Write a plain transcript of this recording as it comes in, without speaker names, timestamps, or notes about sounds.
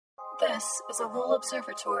This is a Lowell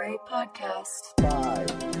Observatory podcast. 5,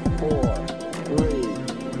 4, 3,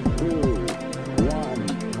 2, 1,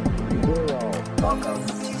 0. Welcome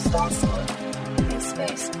to Starslip, a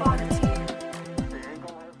space oddity.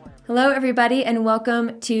 Hello, everybody, and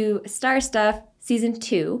welcome to Star Stuff Season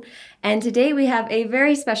 2. And today we have a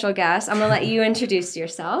very special guest. I'm going to let you introduce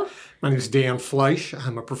yourself. My name is Dan Fleisch.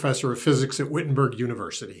 I'm a professor of physics at Wittenberg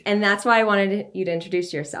University. And that's why I wanted you to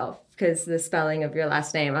introduce yourself, because the spelling of your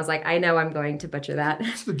last name, I was like, I know I'm going to butcher that.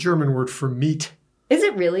 It's the German word for meat. Is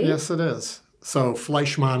it really? Yes, it is. So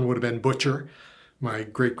Fleischmann would have been butcher. My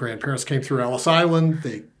great-grandparents came through Ellis Island.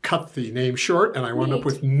 They cut the name short, and I wound up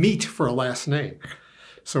with meat for a last name.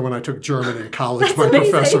 So when I took German in college, my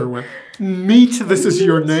professor went, meat, this is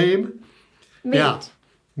your name? Meat. Yeah,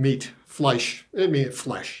 meat, Fleisch. I mean,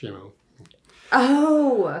 flesh, you know.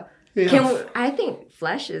 Oh. Yeah. I think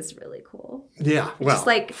Fleisch is really cool. Yeah, well, Just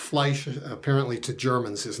like Fleisch apparently to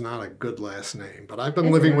Germans is not a good last name, but I've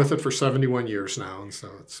been living with it for 71 years now, and so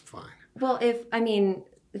it's fine. Well, if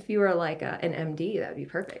you were like an MD, that would be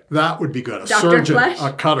perfect. That would be good. A Dr. surgeon, Fleisch?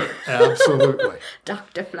 a cutter, absolutely.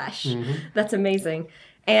 Dr. Fleisch. Mm-hmm. That's amazing.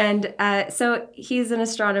 And so he's an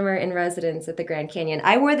astronomer in residence at the Grand Canyon.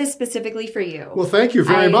 I wore this specifically for you. Well, thank you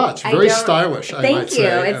very much. Very stylish, I might Thank you.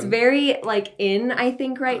 say. It's very in, I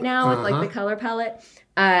think, right now with like the color palette.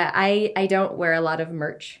 I don't wear a lot of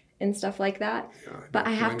merch and stuff like that, but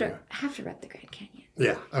I have to rep the Grand Canyon.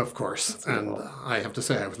 Yeah, of course. And cool. I have to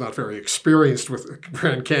say, I was not very experienced with the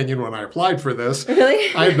Grand Canyon when I applied for this.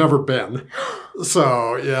 Really? I had never been.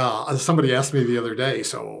 So, yeah, somebody asked me the other day,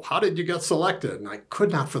 so how did you get selected? And I could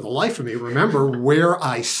not for the life of me remember where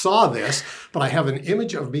I saw this, but I have an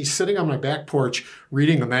image of me sitting on my back porch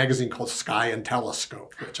reading a magazine called Sky and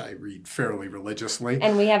Telescope, which I read fairly religiously.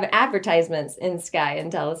 And we have advertisements in Sky and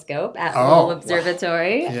Telescope at Lowell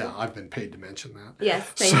Observatory. Well, yeah, I've been paid to mention that. Yes,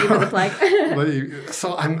 thank you for the plug.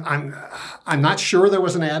 So I'm not sure there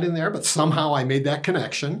was an ad in there, but somehow I made that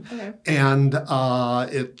connection, and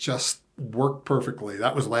it just worked perfectly.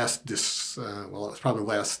 That was it was probably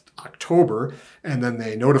last October, and then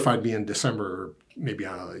they notified me in December, maybe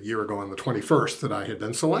a year ago on the 21st, that I had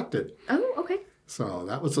been selected. Oh, okay. So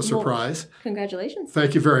that was a surprise. Well, congratulations.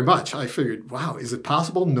 Thank you very much. I figured, wow, is it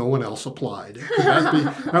possible no one else applied?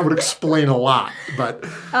 That would explain a lot. But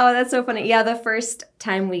oh, that's so funny. Yeah, the first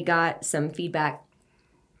time we got some feedback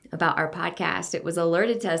about our podcast, it was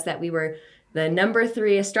alerted to us that we were the number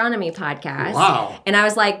 3 astronomy podcast. Wow. And I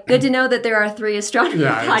was like, good to know that there are 3 astronomy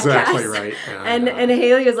podcasts. Yeah, exactly right. Yeah, and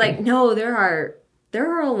Haley was like, no, there are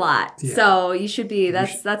a lot. Yeah. So you should be,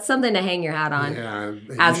 that's something to hang your hat on,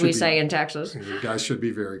 as we say in Texas. You guys should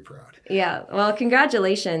be very proud. Yeah. Well,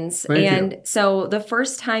 congratulations. Thank you. So the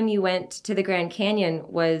first time you went to the Grand Canyon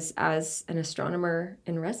was as an astronomer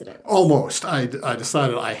in residence. Almost. I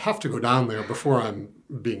decided I have to go down there before I'm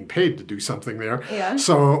being paid to do something there. Yeah.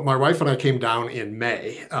 So my wife and I came down in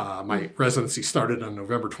May. My residency started on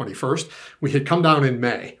November 21st. We had come down in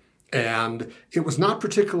May. And it was not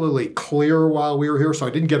particularly clear while we were here, so I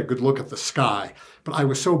didn't get a good look at the sky. But I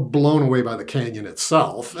was so blown away by the canyon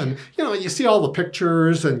itself. And, you see all the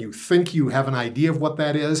pictures and you think you have an idea of what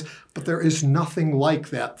that is, but there is nothing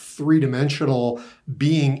like that three-dimensional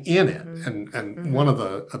being in it. And one of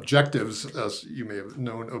the objectives, as you may have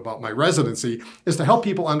known about my residency, is to help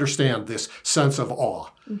people understand this sense of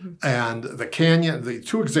awe. And the canyon, the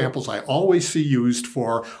 2 examples I always see used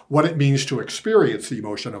for what it means to experience the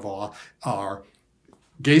emotion of awe are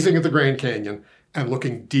gazing at the Grand Canyon and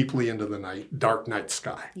looking deeply into the dark night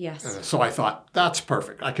sky. Yes. So I thought, that's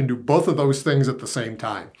perfect. I can do both of those things at the same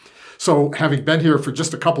time. So having been here for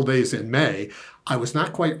just a couple days in May, I was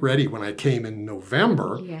not quite ready when I came in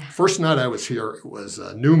November. Yeah. First night I was here, it was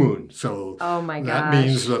a new moon. So that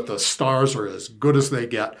means that the stars are as good as they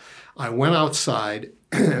get. I went outside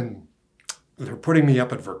and they're putting me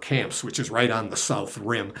up at Verkamps, which is right on the south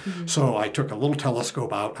rim. So I took a little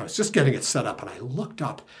telescope out. I was just getting it set up and I looked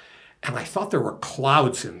up and I thought there were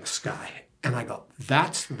clouds in the sky. And I go,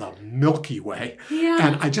 that's the Milky Way. Yeah.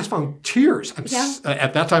 And I just found tears.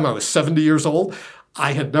 At that time, I was 70 years old.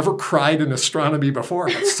 I had never cried in astronomy before,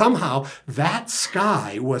 but somehow that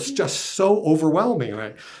sky was just so overwhelming.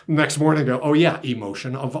 And next morning I go, oh yeah,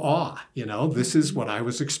 emotion of awe. This is what I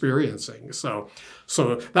was experiencing. So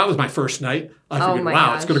So that was my first night. I figured, my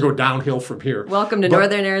wow, it's gosh. going to go downhill from here. Welcome to But-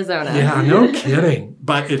 Northern Arizona. Yeah, no kidding.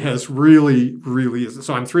 But it has really, really.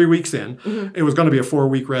 So I'm 3 weeks in. It was going to be a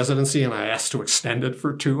 4-week residency, and I asked to extend it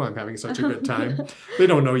for 2. I'm having such a good time. They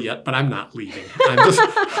don't know yet, but I'm not leaving. I'm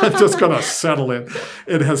just going to settle in.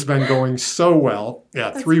 It has been going so well.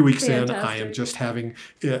 Yeah, 3 weeks in, I am just having,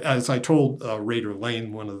 as I told Raider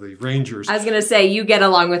Lane, one of the Rangers. I was going to say, you get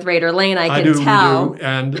along with Raider Lane, I can do, tell. we do.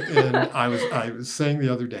 And I was saying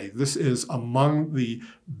the other day, this is among the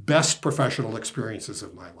best professional experiences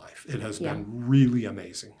of my life. It has been really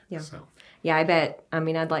amazing. Yeah. So. Yeah, I bet. I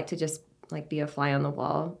mean, I'd like to just like be a fly on the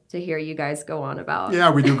wall to hear you guys go on about.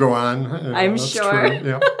 Yeah, we do go on. I'm that's sure. True.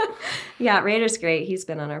 Yeah. Yeah, Raider's great. He's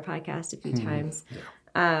been on our podcast a few times.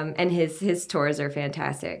 Yeah. And his tours are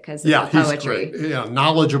fantastic because of Yeah, the he's poetry. great. Yeah,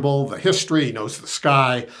 knowledgeable, the history, he knows the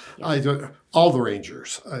sky. All the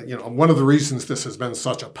Rangers. One of the reasons this has been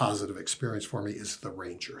such a positive experience for me is the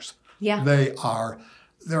Rangers. Yeah.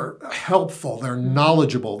 They're helpful, they're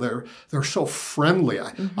knowledgeable, they're so friendly.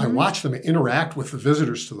 I watch them interact with the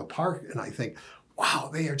visitors to the park, and I think,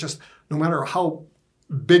 wow, they are just, no matter how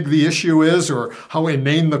big the issue is or how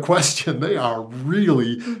inane the question, they are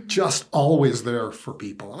really just always there for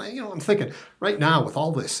people. And I'm thinking, right now with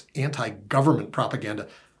all this anti-government propaganda,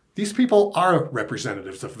 these people are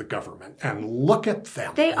representatives of the government, and look at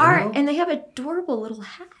them. They are, know? and they have adorable little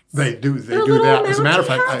hats. They do They're do little that. As a matter of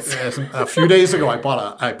Mountie fact, a few days ago, I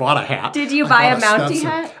bought a hat. Did you I buy bought a Mountie Stetson.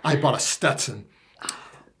 hat? I bought a Stetson.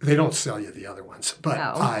 They don't sell you the other ones, but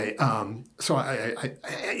Oh.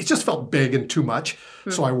 it just felt big and too much.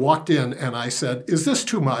 So I walked in and I said, "Is this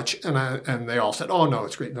too much?" And they all said, "Oh no,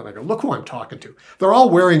 it's great." And then I go, "Look who I'm talking to." They're all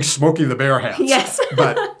wearing Smokey the Bear hats. Yes.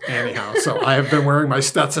 But anyhow, so I have been wearing my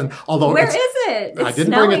Stetson. Although Where it's, is it? I It's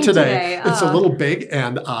didn't bring it snowing today. It's a Oh. little big,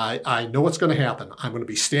 and I know what's going to happen. I'm going to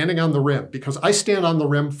be standing on the rim because I stand on the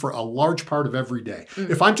rim for a large part of every day.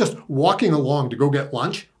 If I'm just walking along to go get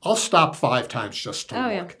lunch, I'll stop 5 times just to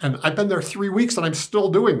look. yeah. And I've been there 3 weeks, and I'm still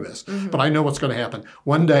doing this. But I know what's going to happen.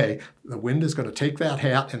 One day, the wind is going to take that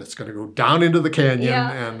hat, and it's going to go down into the canyon, Yeah.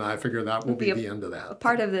 and I figure that will be the end of A that.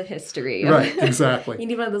 part of the history. Right, exactly. You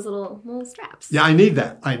need one of those little straps. Yeah, I need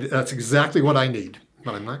that. That's exactly what I need.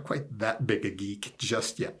 But I'm not quite that big a geek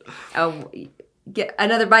just yet. Oh, get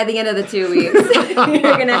another by the end of the 2 weeks.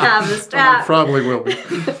 You're gonna have the strap. Probably will be.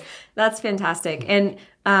 That's fantastic. And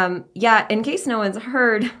in case no one's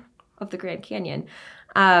heard of the Grand Canyon,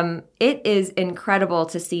 it is incredible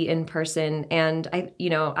to see in person. And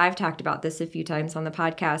I've talked about this a few times on the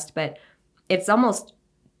podcast, but it's almost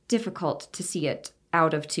difficult to see it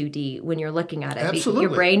out of 2D when you're looking at it. Absolutely.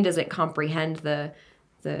 Your brain doesn't comprehend the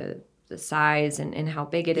size and how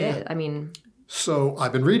big it is. I mean, So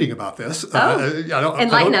I've been reading about this.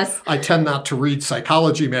 Enlighten us. I tend not to read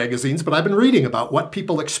psychology magazines, but I've been reading about what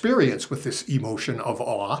people experience with this emotion of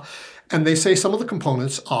awe. And they say some of the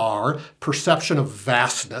components are perception of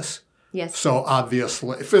vastness. yes. So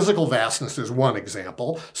obviously, physical vastness is one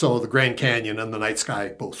example. So the Grand Canyon and the night sky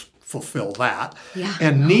both fulfill that. Yeah.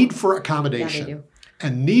 And need for accommodation. Yeah, they do.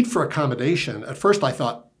 And need for accommodation, at first I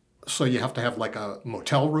thought, so you have to have like a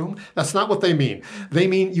motel room? That's not what they mean. They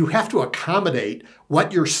mean you have to accommodate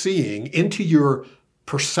what you're seeing into your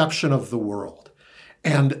perception of the world.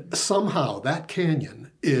 And somehow that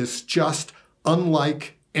canyon is just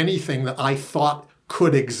unlike anything that I thought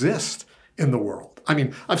could exist in the world. I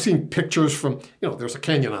mean, I've seen pictures from, there's a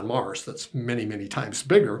canyon on Mars that's many, many times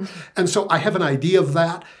bigger. And so I have an idea of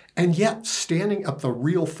that. And yet, standing at the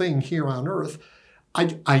real thing here on Earth,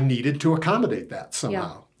 I needed to accommodate that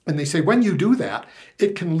somehow. Yeah. And they say when you do that,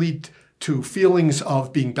 it can lead to feelings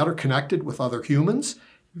of being better connected with other humans,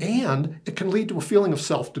 and it can lead to a feeling of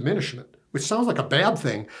self-diminishment, which sounds like a bad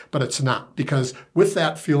thing, but it's not, because with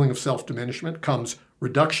that feeling of self-diminishment comes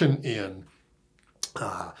reduction in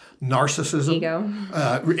narcissism,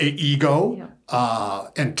 ego,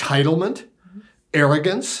 entitlement,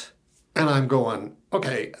 arrogance, and I'm going,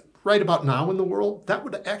 okay, right about now in the world, that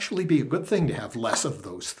would actually be a good thing to have less of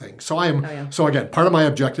those things. So So again, part of my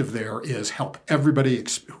objective there is help everybody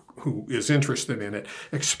who is interested in it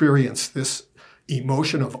experience this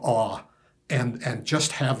emotion of awe and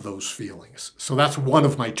just have those feelings. So that's one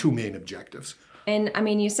of my 2 main objectives. And I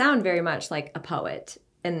mean, you sound very much like a poet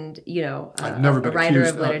and, I've never been a writer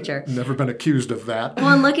accused, of literature. Never been accused of that. Well,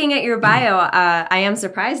 and looking at your bio, I am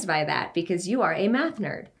surprised by that because you are a math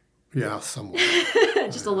nerd. Yeah, somewhat.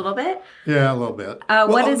 Just a little bit? Yeah, a little bit.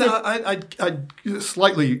 What is it? I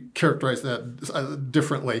slightly characterize that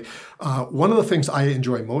differently. One of the things I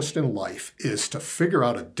enjoy most in life is to figure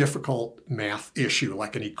out a difficult math issue,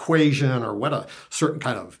 like an equation or what a certain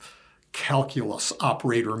kind of calculus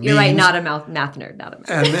operator means. You're right, not a math nerd, not a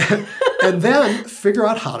math nerd. And then figure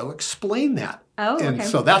out how to explain that. Oh, okay. And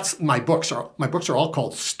so that's my books are all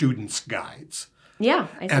called students' guides. Yeah,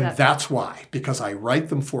 I see And that. that's why, because I write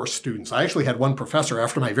them for students. I actually had one professor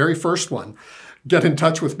after my very first one get in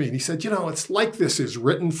touch with me, and he said, it's like this is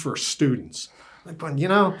written for students. I'm going,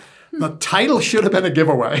 the title should have been a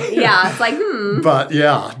giveaway. Yeah, it's like, But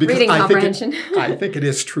yeah, because Reading comprehension. I think it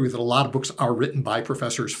is true that a lot of books are written by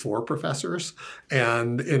professors for professors.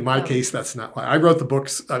 And in my case, that's not why. I wrote the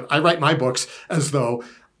books. I write my books as though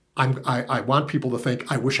I want people to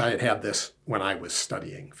think, I wish I had this when I was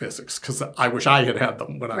studying physics, because I wish I had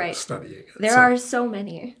them when I was studying it. There are so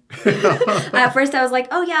many. At first I was like,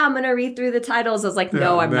 oh yeah, I'm going to read through the titles. I was like,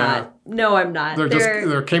 no, I'm not. No, I'm not.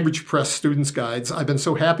 They're Cambridge Press students' guides. I've been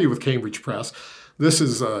so happy with Cambridge Press. This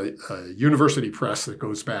is a university press that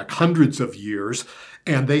goes back hundreds of years,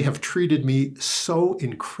 and they have treated me so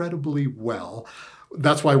incredibly well.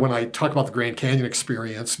 That's why when I talk about the Grand Canyon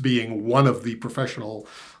experience being one of the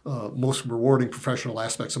most rewarding professional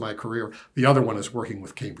aspects of my career, the other one is working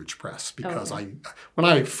with Cambridge Press, because when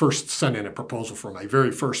I first sent in a proposal for my very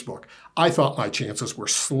first book, I thought my chances were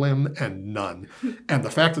slim and none. And the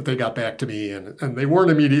fact that they got back to me and they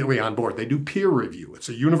weren't immediately on board, they do peer review. It's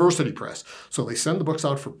a university press, so they send the books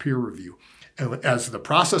out for peer review. And as the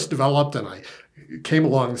process developed and I came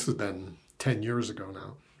along, this has been 10 years ago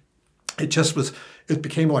now, it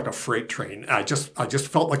became like a freight train. I just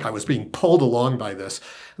felt like I was being pulled along by this.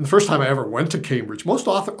 And the first time I ever went to Cambridge, most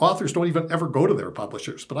authors don't even ever go to their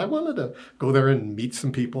publishers, but I wanted to go there and meet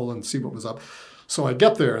some people and see what was up. So I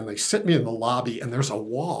get there and they sit me in the lobby, and there's a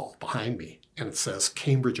wall behind me and it says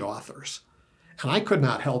Cambridge Authors. And I could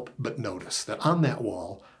not help but notice that on that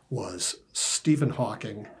wall was Stephen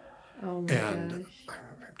Hawking and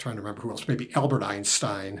I'm trying to remember who else, maybe Albert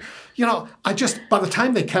Einstein. By the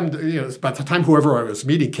time they came, by the time whoever I was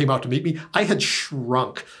meeting came out to meet me, I had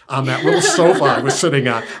shrunk on that little sofa I was sitting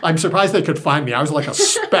on. I'm surprised they could find me. I was like a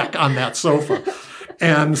speck on that sofa.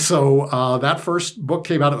 And so that first book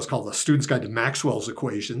came out. It was called The Student's Guide to Maxwell's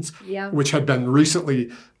Equations, which had been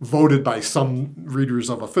recently voted by some readers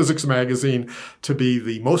of a physics magazine to be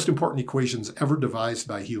the most important equations ever devised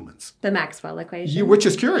by humans. The Maxwell equation. Which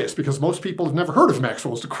is curious, because most people have never heard of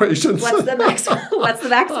Maxwell's equations. What's the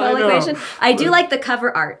Maxwell equation? I do like the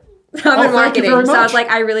cover art. I'm in thank marketing, you very much. so I was like,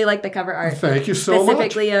 I really like the cover art. Thank you so much.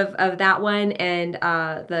 Specifically of that one and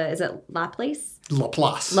is it Laplace?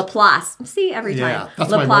 Laplace. See, every time. Yeah,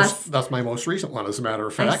 that's my most recent one, as a matter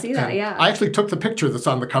of fact. I see that, and yeah. I actually took the picture that's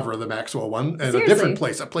on the cover of the Maxwell one at Seriously? a different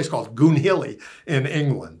place, a place called Goonhilly in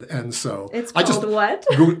England. And so It's called what?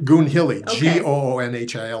 Goonhilly, Okay.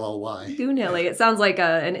 Goonhilly. Goonhilly. It sounds like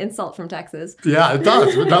an insult from Texas. Yeah, it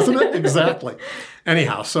does, doesn't it? Exactly.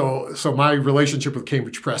 Anyhow, so my relationship with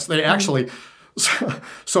Cambridge Press, they actually...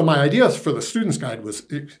 So my idea for the Student's Guide was,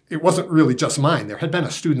 it wasn't really just mine. There had been a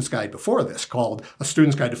Student's Guide before this called A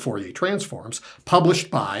Student's Guide to Fourier Transforms, published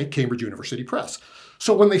by Cambridge University Press.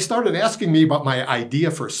 So when they started asking me about my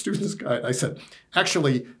idea for a Student's Guide, I said,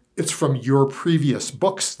 actually, it's from your previous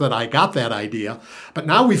books that I got that idea, but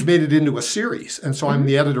now we've made it into a series. And so I'm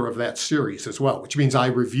the editor of that series as well, which means I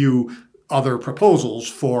review other proposals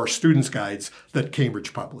for students' guides that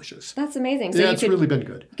Cambridge publishes. That's amazing. So it's really been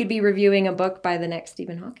good. You could be reviewing a book by the next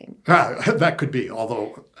Stephen Hawking. That could be,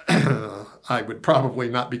 although I would probably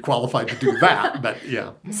not be qualified to do that, but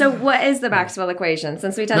yeah. So what is the Maxwell equation?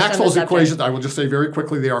 Since we touched Maxwell's on the equations, I will just say very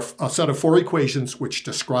quickly, they are a set of 4 equations which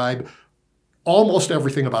describe almost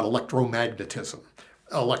everything about electromagnetism.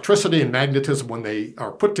 Electricity and magnetism, when they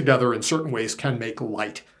are put together in certain ways, can make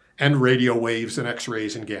light and radio waves and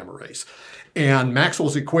X-rays and gamma rays. And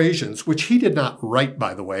Maxwell's equations, which he did not write,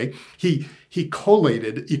 by the way, he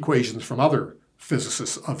collated equations from other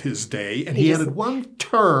physicists of his day, and he added one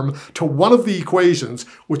term to one of the equations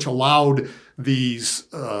which allowed these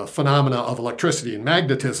phenomena of electricity and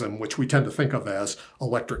magnetism, which we tend to think of as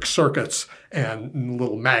electric circuits and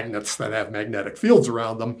little magnets that have magnetic fields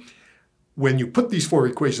around them. When you put these 4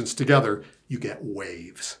 equations together, you get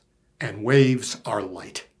waves. And waves are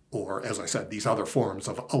light, or, as I said, these other forms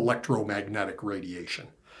of electromagnetic radiation.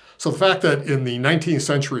 So the fact that in the 19th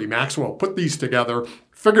century, Maxwell put these together,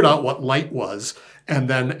 figured out what light was, and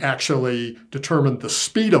then actually determined the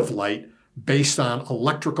speed of light based on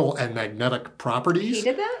electrical and magnetic properties. He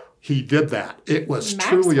did that? He did that. It was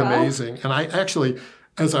Maxwell? truly amazing. And I actually,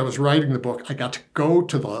 as I was writing the book, I got to go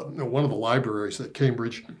to one of the libraries at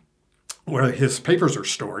Cambridge where his papers are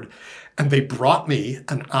stored, and they brought me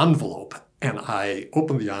an envelope. And I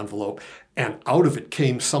opened the envelope, And out of it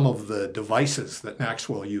came some of the devices that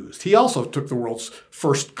Maxwell used. He also took the world's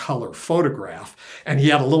first color photograph, and he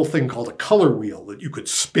had a little thing called a color wheel that you could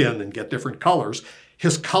spin and get different colors.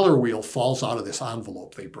 His color wheel falls out of this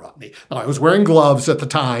envelope they brought me. Now, I was wearing gloves at the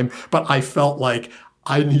time, but I felt like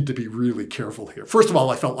I need to be really careful here. First of all,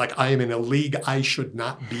 I felt like I am in a league I should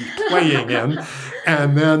not be playing in.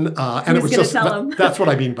 And then, and it was just, that's what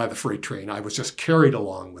I mean by the freight train. I was just carried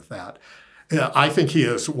along with that. I think he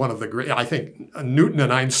is one of the great, I think Newton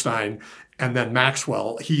and Einstein and then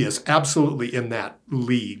Maxwell, he is absolutely in that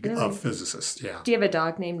league of physicists. Yeah. Do you have a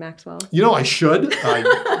dog named Maxwell? You know, I should.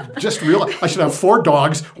 I just realized I should have 4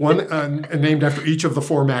 dogs, one named after each of the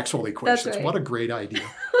 4 Maxwell equations. That's right. What a great idea.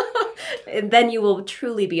 And then you will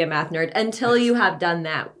truly be a math nerd. Until you have done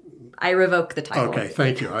that, I revoke the title. Okay,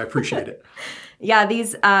 thank you. I appreciate it. Yeah,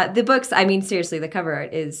 these the books. I mean, seriously, the cover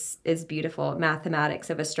art is beautiful. Mathematics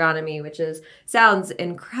of Astronomy, which sounds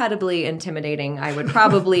incredibly intimidating. I would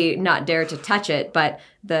probably not dare to touch it, but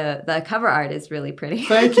the cover art is really pretty.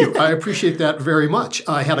 Thank you. I appreciate that very much.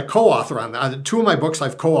 I had a co-author on that. 2 of my books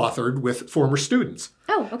I've co-authored with former students.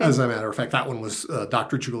 Oh, okay. As a matter of fact, that one was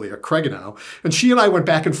Dr. Julia Craigenow. And she and I went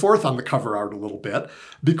back and forth on the cover art a little bit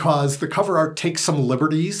because the cover art takes some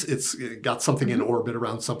liberties. It's got something in orbit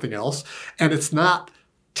around something else. And it's not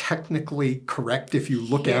technically correct if you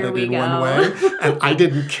look at it in one way. And I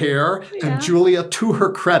didn't care. Yeah. And Julia, to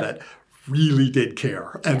her credit, really did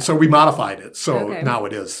care. And so we modified it. So now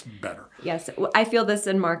it is better. Yes, I feel this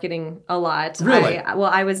in marketing a lot. Really?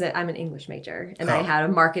 I'm an English major, and I had a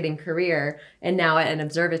marketing career, and now at an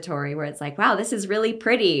observatory where it's like, wow, this is really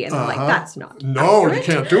pretty. And I'm like, that's not accurate. You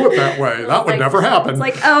can't do it that way. That would never happen. It's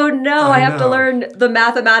like, oh no, I have to learn the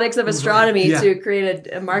mathematics of astronomy to create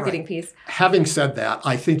a marketing piece. Having said that,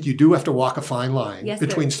 I think you do have to walk a fine line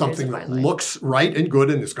between something that looks right and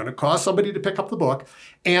good and is going to cause somebody to pick up the book,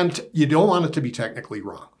 and you don't want it to be technically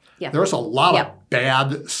wrong. Yeah. There's a lot of bad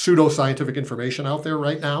pseudoscientific information out there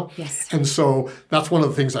right now. Yes. And so that's one of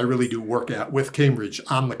the things I really do work at with Cambridge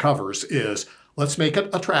on the covers is let's make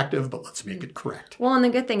it attractive, but let's make it correct. Well, and the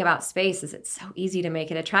good thing about space is it's so easy to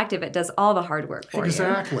make it attractive. It does all the hard work for you.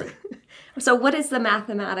 Exactly. So what is the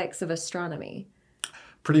mathematics of astronomy?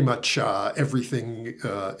 Pretty much everything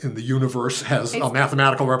in the universe has a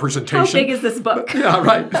mathematical representation. How big is this book? Yeah,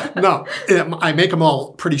 right. No, I make them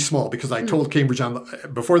all pretty small because I told Cambridge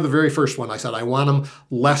before the very first one, I said I want them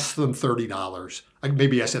less than $30.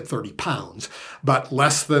 Maybe I said 30 pounds, but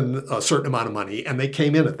less than a certain amount of money. And they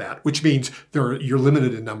came in at that, which means you're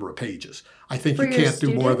limited in number of pages. I think you can't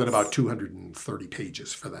do more than about 230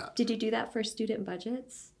 pages for that. Did you do that for student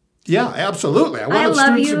budgets? Yeah, absolutely. I wanted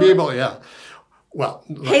students to be able, Well,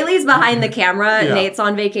 Haley's behind the camera. Yeah. Nate's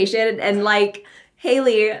on vacation, and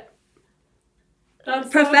Haley,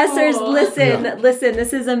 professors, so cool. Listen.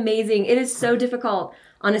 This is amazing. It is so difficult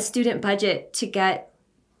on a student budget to get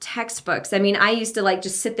textbooks. I mean, I used to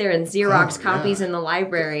just sit there and Xerox copies in the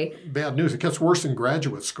library. Bad news. It gets worse in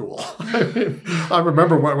graduate school. I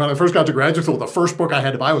remember when I first got to graduate school, the first book I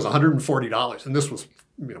had to buy was $140, and this was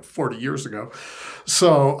 40 years ago.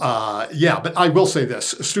 So, but I will say this.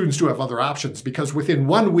 Students do have other options because within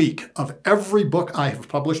 1 week of every book I have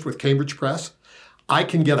published with Cambridge Press, I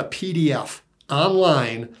can get a PDF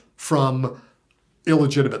online from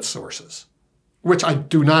illegitimate sources, which I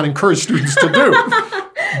do not encourage students to do.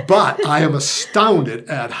 But I am astounded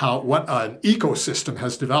at what an ecosystem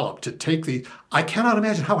has developed to take I cannot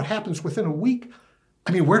imagine how it happens within a week.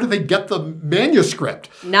 I mean, where do they get the manuscript?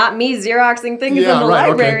 Not me Xeroxing things in the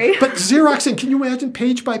library. Okay. But Xeroxing, can you imagine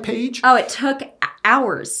page by page? Oh, it took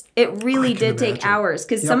hours. It really did take hours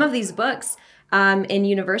because some of these books in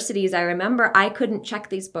universities, I remember I couldn't check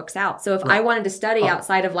these books out. So if I wanted to study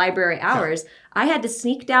outside of library hours, I had to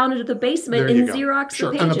sneak down into the basement and Xerox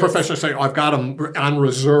the pages. And the professors say, I've got them on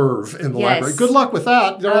reserve in the library. Good luck with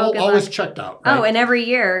that. They're always checked out. Right? Oh, and every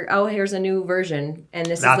year, here's a new version. And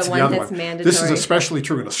this is the one that's mandatory. This is especially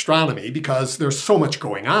true in astronomy because there's so much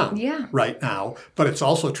going on right now. But it's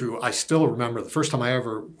also true. I still remember the first time I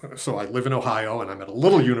live in Ohio and I'm at a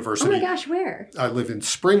little university. Oh my gosh, where? I live in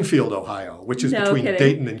Springfield, Ohio, which is between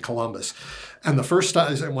Dayton and Columbus. And the first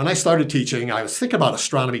time, when I started teaching, I was thinking about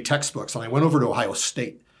astronomy textbooks, and I went over to Ohio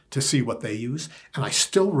State to see what they use. And I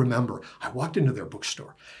still remember, I walked into their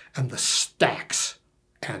bookstore, and the stacks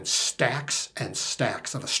and stacks and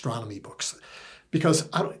stacks of astronomy books. Because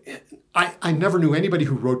I never knew anybody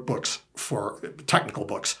who wrote technical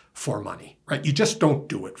books for money, right? You just don't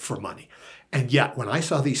do it for money. And yet, when I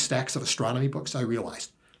saw these stacks of astronomy books, I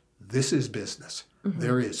realized this is business. Mm-hmm.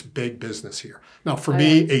 There is big business here. Now, for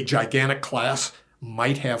me, a gigantic class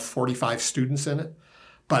might have 45 students in it,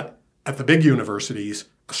 but at the big universities,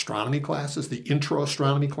 astronomy classes, the intro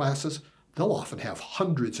astronomy classes, they'll often have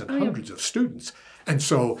hundreds and hundreds of students. And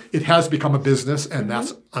so it has become a business, and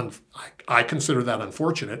that's I consider that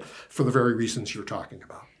unfortunate for the very reasons you're talking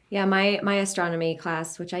about. Yeah, my astronomy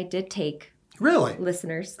class, which I did take, Really?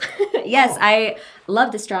 listeners. Yes, I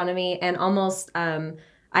loved astronomy, and almost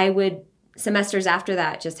I would semesters after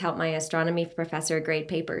that just help my astronomy professor grade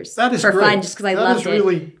papers That is for great. fun, just because I loved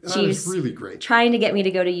it. That is really great. Trying to get me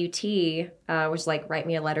to go to UT, which like write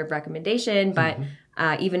me a letter of recommendation, but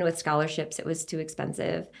even with scholarships, it was too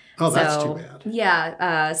expensive. Oh, that's too bad.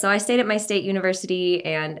 Yeah, so I stayed at my state university,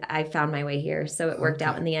 and I found my way here, so it worked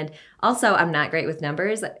out in the end. Also, I'm not great with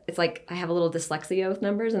numbers. It's like I have a little dyslexia with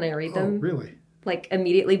numbers, and I read them Really? like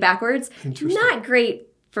immediately backwards. Interesting. Not great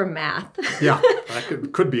for math. Yeah, that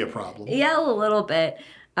could be a problem. Yeah, a little bit.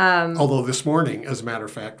 Although this morning, as a matter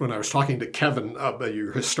of fact, when I was talking to Kevin,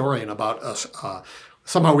 your historian, about us,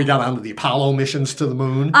 somehow we got onto the Apollo missions to the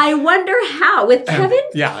moon. I wonder how with Kevin.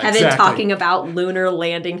 Yeah, Kevin exactly. talking about lunar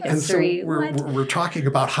landing history. And so we're talking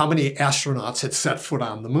about how many astronauts had set foot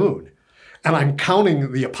on the moon. And I'm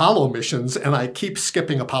counting the Apollo missions, and I keep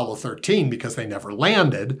skipping Apollo 13 because they never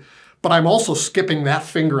landed. But I'm also skipping that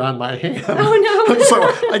finger on my hand. Oh, no. So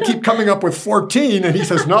I keep coming up with 14, and he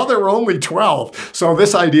says, no, there were only 12. So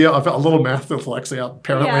this idea of a little math dyslexia,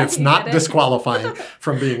 apparently it's not disqualifying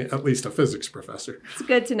from being at least a physics professor. It's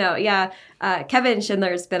good to know. Yeah. Kevin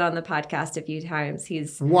Schindler's been on the podcast a few times.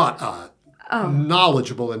 He's What a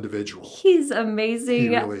knowledgeable individual. He's amazing. He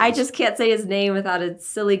really I is. just can't say his name without a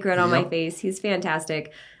silly grin on my face. He's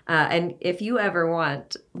fantastic. And if you ever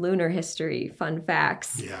want lunar history, fun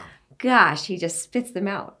facts, gosh, he just spits them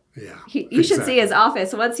out. Yeah. You should see his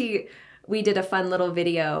office. We did a fun little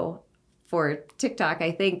video for TikTok,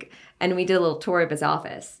 I think, and we did a little tour of his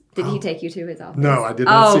office. Did he take you to his office? No, I did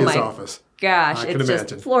not see his office. Gosh, I it's can just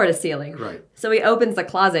imagine. floor to ceiling. Right. So he opens the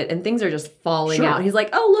closet and things are just falling out. He's like,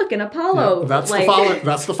 "Oh, look, an Apollo." That's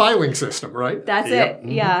the filing system, right? That's it.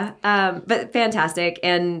 Yeah. But fantastic.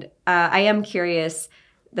 And I am curious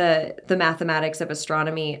the mathematics of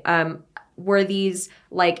astronomy. Were these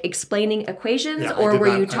like explaining equations, or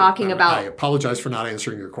were you talking about? I apologize for not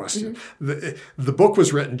answering your question. The book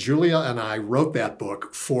was written, Julia and I wrote that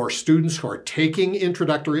book for students who are taking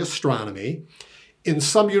introductory astronomy. In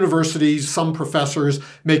some universities, some professors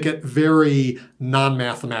make it very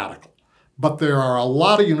non-mathematical. But there are a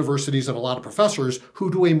lot of universities and a lot of professors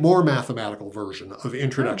who do a more mathematical version of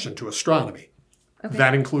Introduction to Astronomy. Okay.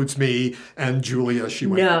 That includes me and Julia. She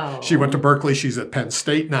went to Berkeley. She's at Penn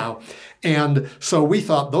State now. And so we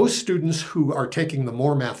thought those students who are taking the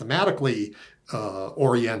more mathematically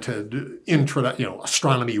oriented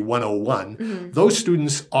Astronomy 101, those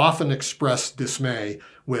students often express dismay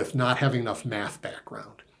with not having enough math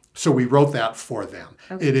background. So we wrote that for them.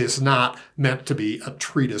 Okay. It is not meant to be a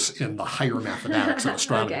treatise in the higher mathematics of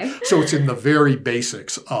astronomy. Okay. So it's in the very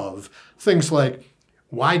basics of things like,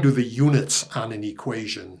 why do the units on an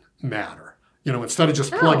equation matter? Instead of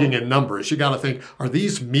just plugging in numbers, you got to think, are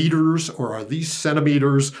these meters or are these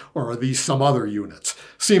centimeters or are these some other units?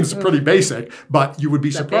 Seems pretty basic, but you would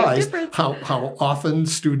be surprised how often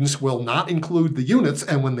students will not include the units.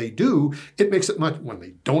 And when they do, when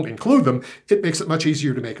they don't include them, it makes it much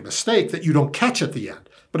easier to make a mistake that you don't catch at the end.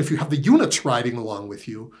 But if you have the units riding along with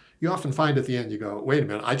you, you often find at the end, you go, wait a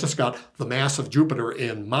minute, I just got the mass of Jupiter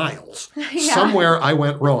in miles. Somewhere I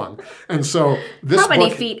went wrong. And so this How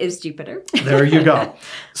many feet is Jupiter? There you go.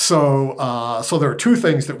 So there are two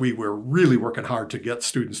things that we were really working hard to get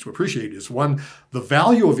students to appreciate is one, the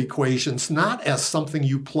value of equations, not as something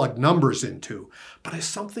you plug numbers into, but as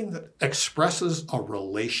something that expresses a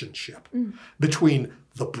relationship between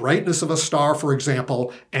the brightness of a star, for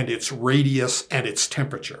example, and its radius and its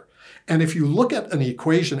temperature. And if you look at an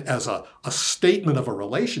equation as a statement of a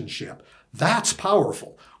relationship, that's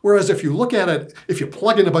powerful. Whereas if you look at it, if you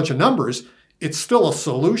plug in a bunch of numbers, it's still a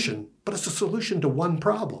solution, but it's a solution to one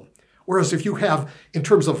problem. Whereas if you have, in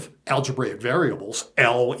terms of algebraic variables,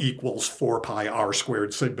 L equals 4 pi r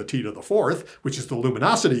squared sigma t to the fourth, which is the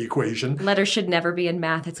luminosity equation. Letters should never be in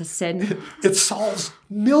math. It's a sin. It solves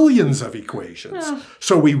millions of equations.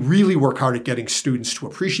 So we really work hard at getting students to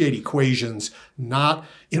appreciate equations, not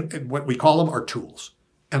what we call them are tools.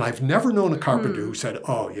 And I've never known a carpenter who said,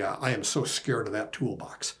 oh yeah, I am so scared of that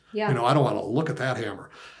toolbox. I don't want to look at that hammer.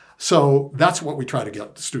 So that's what we try to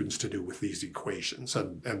get the students to do with these equations.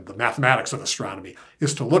 And the mathematics of astronomy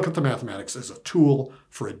is to look at the mathematics as a tool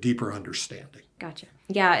for a deeper understanding. Gotcha.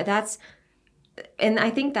 Yeah, and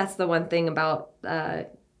I think that's the one thing about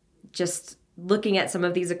just looking at some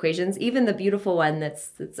of these equations, even the beautiful one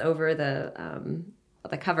that's over the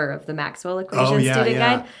cover of the Maxwell Equations student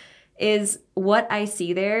guide. is what I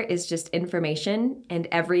see there is just information, and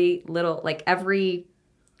every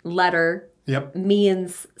letter Yep.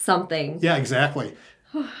 means something. Yeah, exactly.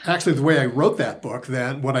 Actually, the way I wrote that book,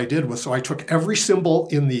 then what I did was, so I took every symbol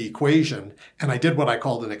in the equation and I did what I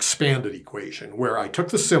called an expanded equation, where I took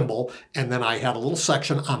the symbol and then I had a little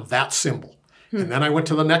section on that symbol. And then I went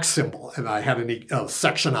to the next symbol and I had a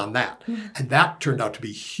section on that. And that turned out to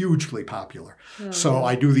be hugely popular. So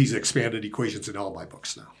I do these expanded equations in all my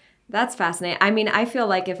books now. That's fascinating. I mean, I feel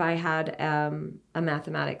like if I had a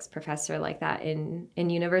mathematics professor like that in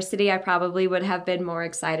university, I probably would have been more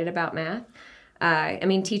excited about math. I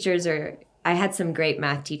mean, I had some great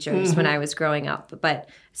math teachers when I was growing up, but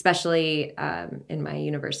especially in my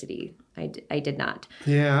university, I did not.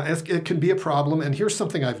 Yeah, it can be a problem. And here's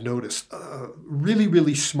something I've noticed. Really,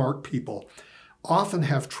 really smart people often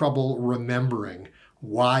have trouble remembering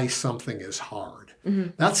why something is hard.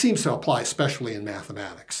 That seems to apply especially in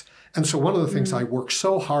mathematics. And so one of the things I work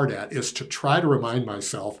so hard at is to try to remind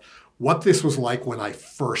myself what this was like when I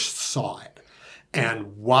first saw it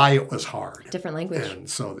and why it was hard. Different language. And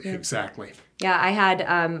so, exactly. Yeah, I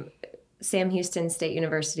had Sam Houston State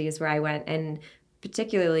University is where I went, and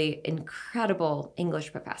particularly incredible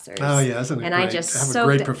English professors. Oh, yeah, isn't it and great? I just I have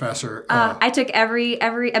soaked a great professor. I took every,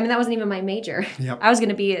 I mean, that wasn't even my major. Yep. I was going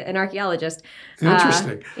to be an archaeologist.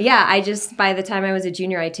 Interesting. Yeah, by the time I was a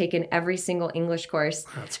junior, I'd taken every single English course.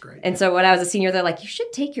 That's great. And so when I was a senior, they're like, you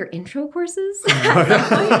should take your intro courses. But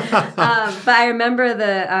I remember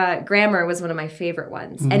the grammar was one of my favorite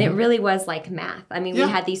ones. And it really was like math. I mean, we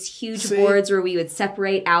had these huge boards where we would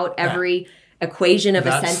separate out every equation of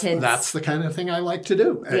a sentence. That's the kind of thing I like to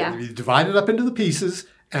do. Yeah. You divide it up into the pieces,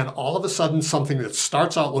 and all of a sudden something that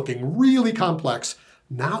starts out looking really complex,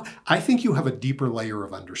 now I think you have a deeper layer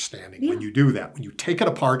of understanding when you do that, when you take it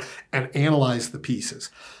apart and analyze the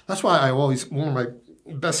pieces. That's why one of my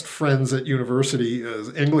best friends at university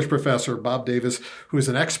is English professor Bob Davis, who is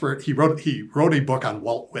an expert. He wrote a book on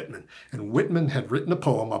Walt Whitman, and Whitman had written a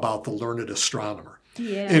poem about the learned astronomer.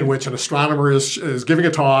 Yeah. In which an astronomer is giving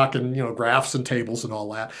a talk and graphs and tables and all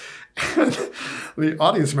that. And the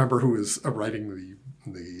audience member who is writing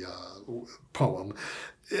the poem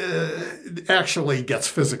actually gets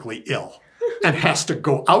physically ill and has to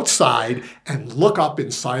go outside and look up in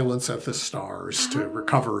silence at the stars to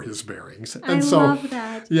recover his bearings. And love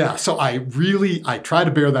that. Yeah, so I try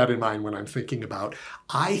to bear that in mind when I'm thinking about,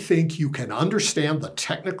 I think you can understand the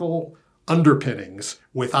technical underpinnings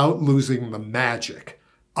without losing the magic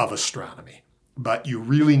of astronomy. But you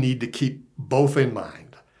really need to keep both in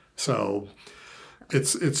mind. So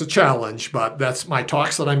it's a challenge, but that's my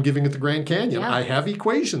talks that I'm giving at the Grand Canyon. Yeah. I have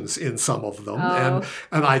equations in some of them,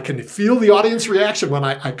 and I can feel the audience reaction when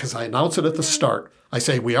because I announce it at the start. I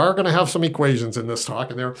say, we are going to have some equations in this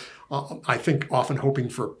talk, and they're, I think, often hoping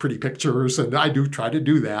for pretty pictures, and I do try to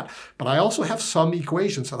do that. But I also have some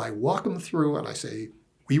equations that I walk them through, and I say,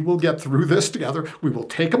 we will get through this together. We will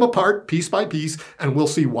take them apart piece by piece, and we'll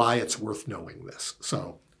see why it's worth knowing this.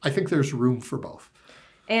 So I think there's room for both.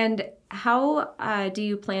 And how do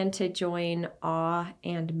you plan to join awe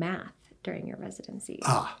and math during your residency?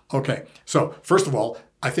 Okay. So first of all,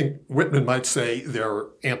 I think Whitman might say they're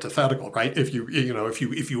antithetical, right? If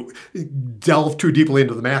you delve too deeply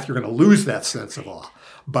into the math, you're going to lose that sense of awe.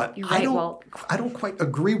 But You're right, I don't quite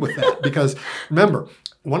agree with that because remember,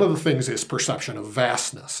 one of the things is perception of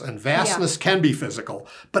vastness, and vastness can be physical,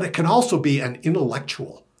 but it can also be an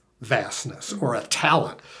intellectual vastness or a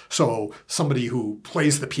talent. So somebody who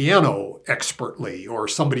plays the piano expertly, or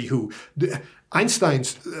somebody who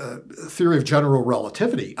Einstein's theory of general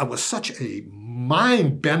relativity was such a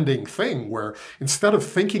mind-bending thing where instead of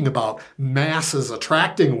thinking about masses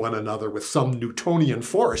attracting one another with some Newtonian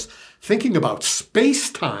force, thinking about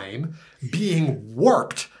space-time being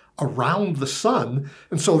warped around the sun.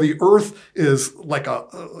 And so the Earth is like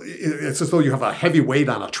it's as though you have a heavy weight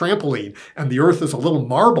on a trampoline and the Earth is a little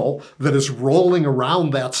marble that is rolling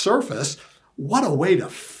around that surface. What a way to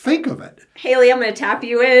think of it. Haley, I'm going to tap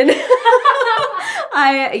you in.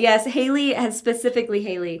 Yes, Haley has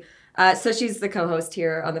specifically, so she's the co-host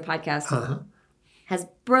here on the podcast, has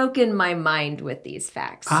broken my mind with these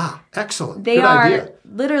facts. Excellent. They Good are idea.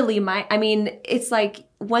 literally it's like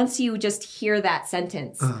once you just hear that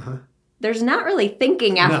sentence, there's not really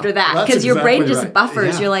thinking after that because your brain just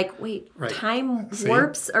buffers. Yeah. You're like, wait, time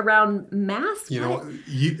warps around math?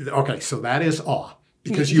 Okay, so that is awe.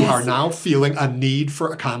 Because you are now feeling a need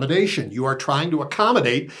for accommodation. You are trying to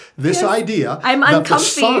accommodate this idea I'm that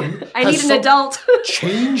uncomfy. the sun I need an adult.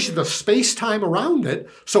 change the space-time around it.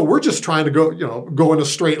 So we're just trying to go in a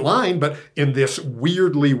straight line, but in this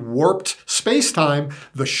weirdly warped space-time,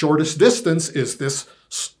 the shortest distance is this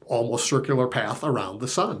almost circular path around the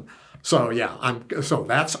sun. So yeah, so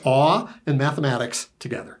that's awe and mathematics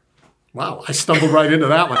together. Wow, I stumbled right into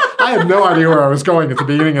that one. I had no idea where I was going at the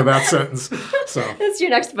beginning of that sentence. So It's your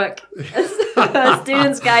next book. A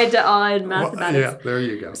Student's Guide to Awe and Mathematics. yeah, there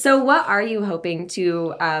you go. So what are you hoping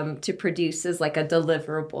to produce as like a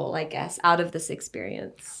deliverable, I guess, out of this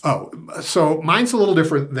experience? Oh, so mine's a little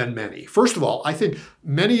different than many. First of all, I think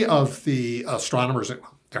many of the astronomers,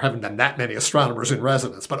 there haven't been that many astronomers in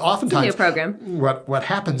residence, but oftentimes It's a new program. what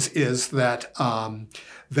happens is that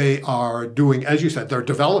they are doing, as you said, they're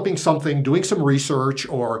developing something, doing some research,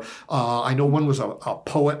 or I know one was a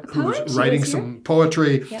poet who was writing some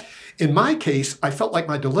poetry. Yep. In my case, I felt like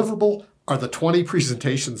my deliverable are the 20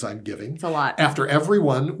 presentations I'm giving. It's a lot. After every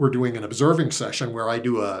one, we're doing an observing session where I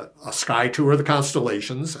do a sky tour of the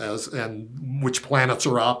constellations and which planets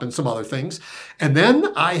are up and some other things. And then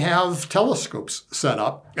I have telescopes set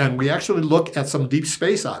up, and we actually look at some deep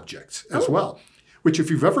space objects as well. Which,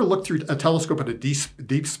 if you've ever looked through a telescope at a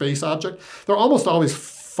deep space object, they're almost always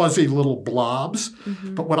fuzzy little blobs.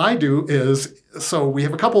 Mm-hmm. But what I do is, so we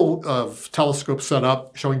have a couple of telescopes set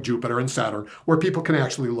up showing Jupiter and Saturn where people can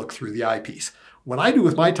actually look through the eyepiece. What I do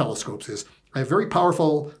with my telescopes is I have very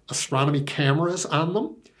powerful astronomy cameras on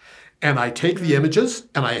them. And I take the images,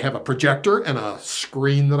 and I have a projector and a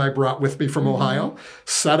screen that I brought with me from Ohio,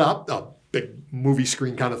 set up, a big movie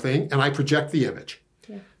screen kind of thing, and I project the image.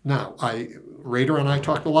 Yeah. Now, Rader and I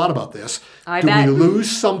talked a lot about this. I Do bet. we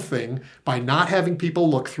lose something by not having people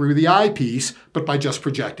look through the eyepiece, but by just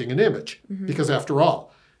projecting an image? Mm-hmm. Because after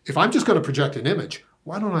all, if I'm just going to project an image,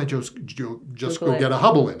 why don't I just go get a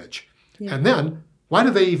Hubble image? Yeah. And then, why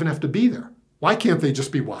do they even have to be there? Why can't they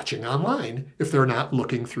just be watching online if they're not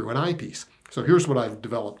looking through an eyepiece? So here's what I've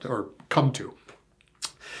developed or come to.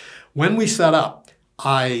 When we set up,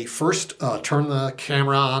 I first turn the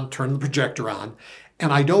camera on, turn the projector on,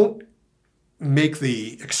 and I don't make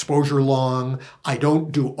the exposure long. I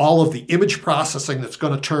don't do all of the image processing that's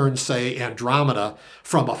going to turn, say, Andromeda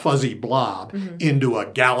from a fuzzy blob into a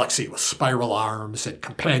galaxy with spiral arms and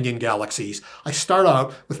companion galaxies. I start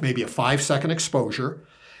out with maybe a 5-second exposure,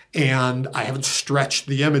 and I haven't stretched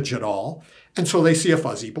the image at all, and so they see a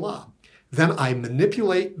fuzzy blob. Then I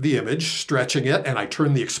manipulate the image, stretching it, and I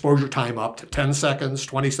turn the exposure time up to 10 seconds,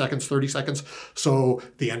 20 seconds, 30 seconds. So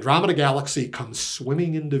the Andromeda galaxy comes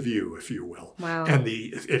swimming into view, if you will. Wow. And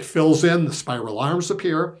it fills in, the spiral arms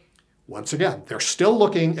appear. Once again, they're still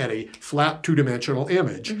looking at a flat two-dimensional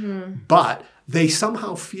image, but they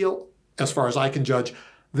somehow feel, as far as I can judge,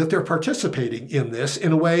 that they're participating in this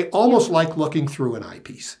in a way almost like looking through an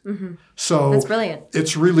eyepiece. Mm-hmm. So that's brilliant.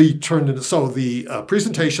 It's really turned into, so the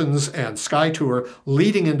presentations and Sky Tour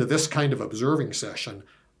leading into this kind of observing session,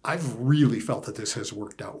 I've really felt that this has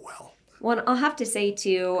worked out well. Well, I'll have to say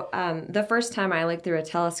too, the first time I looked through a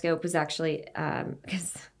telescope was actually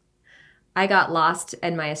because I got lost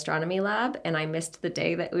in my astronomy lab, and I missed the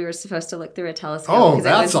day that we were supposed to look through a telescope. Oh, because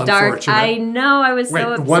that's it was dark. unfortunate. I know. I was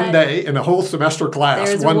so upset. One day in a whole semester class.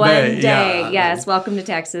 There's one day. Yeah, Yeah. yes. Welcome to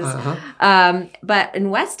Texas. But in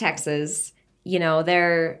West Texas,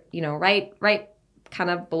 they're right kind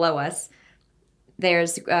of below us.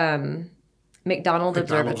 There's McDonald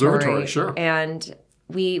Observatory, sure. And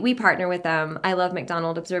we partner with them. I love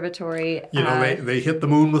McDonald Observatory. They hit the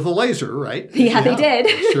moon with a laser, right? Yeah, they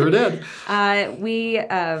did. Sure did. We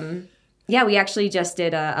actually just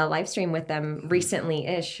did a live stream with them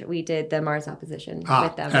recently-ish. We did the Mars opposition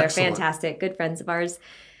with them. They're excellent. fantastic, good friends of ours.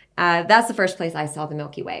 That's the first place I saw the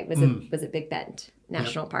Milky Way, was at Big Bend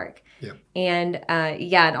National Park. Yep. And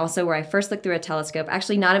and also where I first looked through a telescope,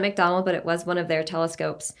 actually not at McDonald, but it was one of their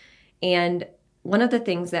telescopes. And one of the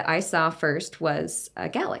things that I saw first was a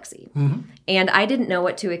galaxy. Mm-hmm. And I didn't know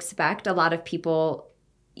what to expect. A lot of people,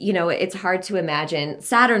 it's hard to imagine.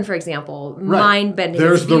 Saturn, for example, mind-bending.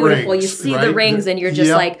 There's it's beautiful. rings, You see right? the rings and you're just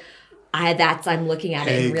Yep. like, I'm looking at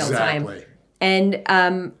it in real time. And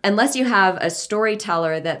unless you have a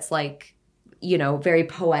storyteller that's like, very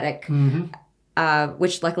poetic,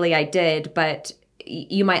 which luckily I did, but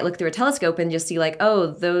you might look through a telescope and just see like, oh,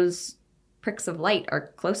 those pricks of light are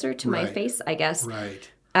closer to my face, I guess. Right.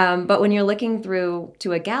 But when you're looking through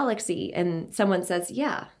to a galaxy and someone says,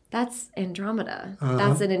 yeah, that's Andromeda.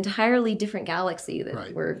 That's an entirely different galaxy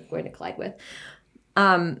that we're going to collide with.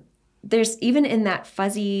 There's even in that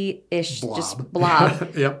fuzzy-ish just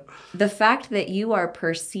blob, Yep. the fact that you are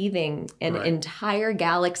perceiving an entire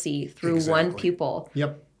galaxy through one pupil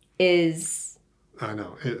is... I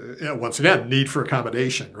know. Once again, need for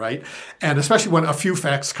accommodation, right? And especially when a few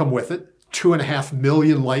facts come with it. 2.5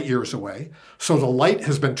 million light years away. So the light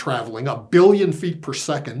has been traveling 1 billion feet per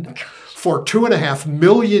second for 2.5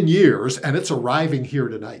 million years, and it's arriving here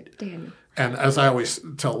tonight. Damn. And as I always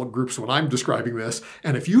tell groups when I'm describing this,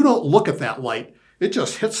 and if you don't look at that light, it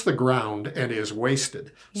just hits the ground and is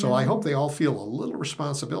wasted. Yeah. So I hope they all feel a little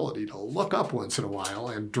responsibility to look up once in a while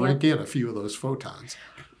and drink in a few of those photons.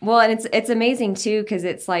 Well, and it's amazing too, because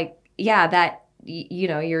it's like, that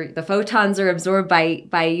the photons are absorbed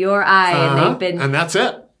by your eye, and they've been and that's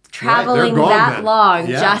it. Traveling that long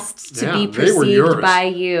just to be perceived by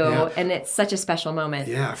you. Yeah. And it's such a special moment.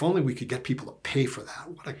 Yeah, if only we could get people to pay for that.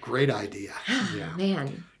 What a great idea. Yeah.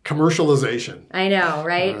 Man. Commercialization. I know,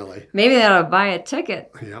 right? Really. Maybe they ought to buy a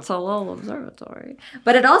ticket to Lowell Observatory.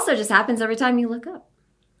 But it also just happens every time you look up.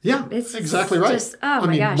 Yeah, it's exactly right. Just,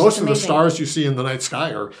 gosh, most of the stars you see in the night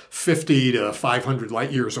sky are 50 to 500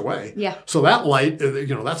 light years away. Yeah. So that light,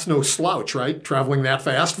 that's no slouch, right? Traveling that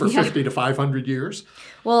fast for 50 to 500 years.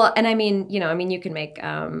 Well, and I mean, you can make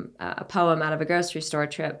a poem out of a grocery store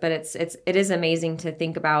trip, but it is amazing to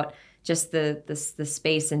think about just the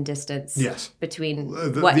space and distance between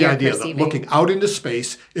what you're idea perceiving. That looking out into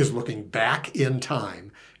space is looking back in time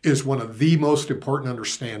is one of the most important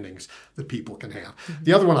understandings that people can have. Mm-hmm.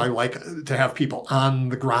 The other one I like to have people on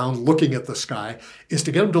the ground looking at the sky is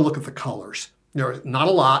to get them to look at the colors. Not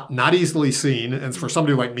a lot, not easily seen, and for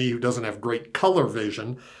somebody like me who doesn't have great color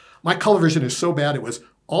vision, my color vision is so bad it was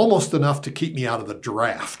almost enough to keep me out of the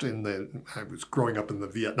draft. I was growing up in the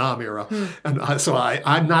Vietnam era, and so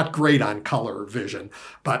I'm not great on color vision.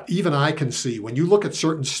 But even I can see when you look at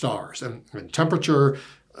certain stars, and temperature,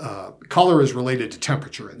 color is related to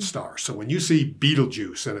temperature in stars. So when you see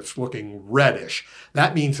Betelgeuse and it's looking reddish,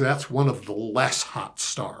 that means that's one of the less hot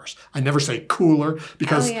stars. I never say cooler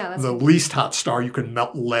because the least hot star, you can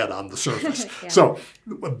melt lead on the surface. So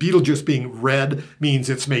Betelgeuse being red means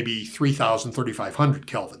it's maybe 3,000, 3,500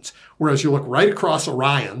 kelvins. Whereas you look right across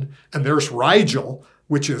Orion and there's Rigel,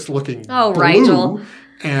 which is looking blue. Rigel.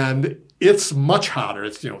 And it's much hotter.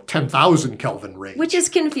 It's 10,000 Kelvin range. Which is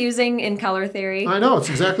confusing in color theory. I know. It's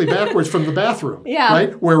exactly backwards from the bathroom. Yeah.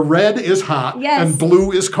 Right? Where red is hot and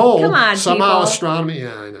blue is cold. Come on, somehow people. Astronomy.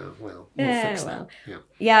 Yeah, I know. Well, we'll fix that.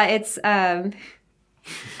 Yeah,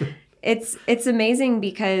 it's amazing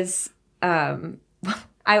because we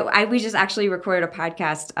just actually recorded a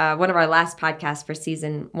podcast, one of our last podcasts for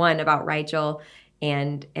season 1 about Rigel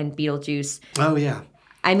and Betelgeuse. Oh yeah.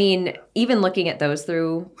 I mean, even looking at those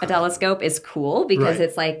through a telescope is cool because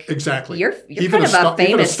it's like you're even kind of a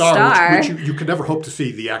famous star. Which you could never hope to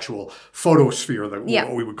see the actual photosphere,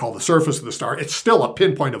 what we would call the surface of the star. It's still a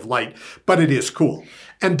pinpoint of light, but it is cool.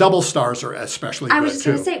 And double stars are especially good, I was just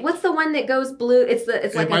going to say, what's the one that goes blue? It's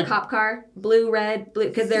like a cop car, blue, red, blue,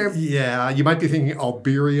 because they're... Yeah, you might be thinking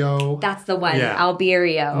Alberio. That's the one,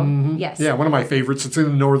 Alberio. Mm-hmm. Yes. Yeah, one of my favorites. It's in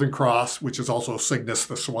the Northern Cross, which is also Cygnus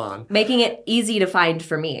the Swan. Making it easy to find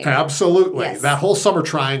for me. Absolutely. Yes. That whole summer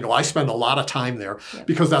triangle, I spend a lot of time there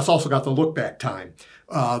because that's also got the look back time.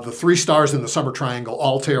 The 3 stars in the summer triangle,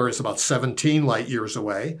 Altair is about 17 light years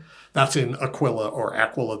away. That's in Aquila or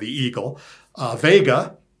Aquila the Eagle.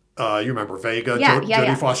 Vega, you remember Vega?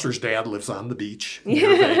 Jodie Foster's dad lives on the beach.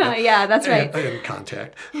 Yeah, that's right. In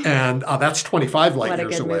Contact. And that's 25 light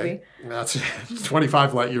years away. Movie. That's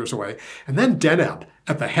 25 light years away. And then Deneb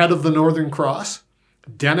at the head of the Northern Cross.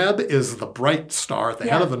 Deneb is the bright star at the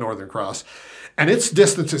head of the Northern Cross. And its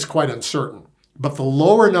distance is quite uncertain. But the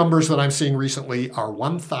lower numbers that I'm seeing recently are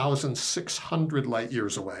 1,600 light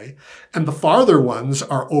years away, and the farther ones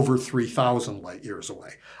are over 3,000 light years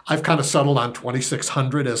away. I've kind of settled on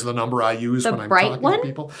 2,600 as the number I use when I'm talking to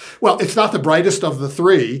people. Well, it's not the brightest of the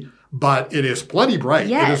 3, but it is plenty bright.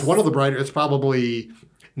 Yes. It is one of the brighter. It's probably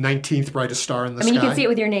 19th brightest star in the sky. I mean, you can see it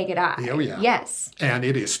with your naked eye. Oh, yeah. Yes. And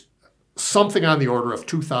it is something on the order of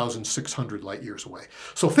 2,600 light years away.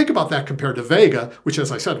 So think about that compared to Vega, which,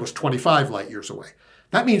 as I said, was 25 light years away.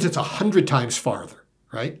 That means it's 100 times farther,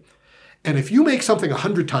 right? And if you make something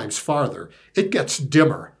 100 times farther, it gets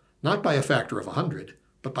dimmer, not by a factor of 100,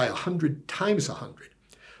 but by 100 times 100.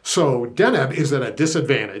 So Deneb is at a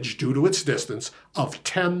disadvantage due to its distance of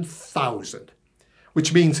 10,000.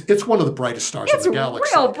 Which means it's one of the brightest stars in the galaxy.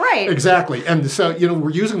 It's real bright. Exactly. And so, we're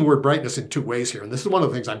using the word brightness in 2 ways here. And this is one of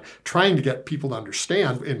the things I'm trying to get people to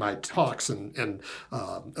understand in my talks and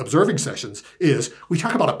observing sessions is we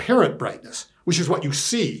talk about apparent brightness, which is what you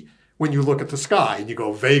see when you look at the sky. And you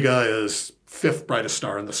go, Vega is 5th brightest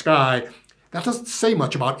star in the sky. That doesn't say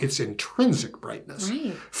much about its intrinsic brightness.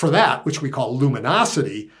 Right. For that, which we call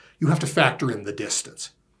luminosity, you have to factor in the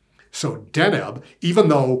distance. So Deneb, even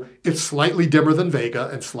though it's slightly dimmer than Vega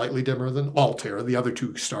and slightly dimmer than Altair, the other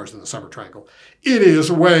two stars in the Summer Triangle, it is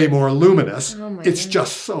way more luminous. It's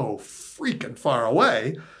just so freaking far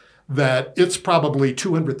away that it's probably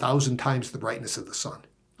 200,000 times the brightness of the sun.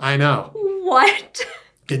 I know. What?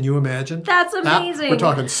 Can you imagine? That's amazing. We're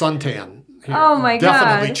talking suntan here. Oh my God.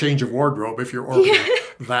 Definitely change of wardrobe if you're orbiting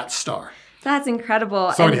that star. That's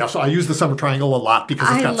incredible. So anyhow, so I use the Summer Triangle a lot because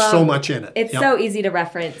it's got so much in it. It's so easy to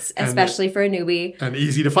reference, especially for a newbie. And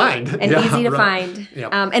easy to find. And easy to find. Yep.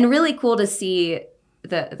 And really cool to see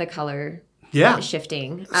the color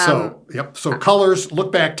shifting. So colors,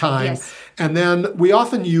 look back time. Yes. And then we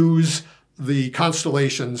often use the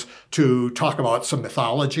constellations to talk about some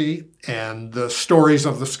mythology and the stories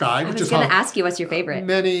of the sky. I was going to ask you, what's your favorite?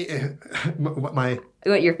 What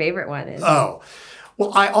your favorite one is. Oh.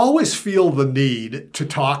 Well, I always feel the need to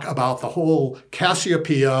talk about the whole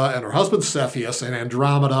Cassiopeia and her husband Cepheus and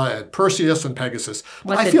Andromeda and Perseus and Pegasus.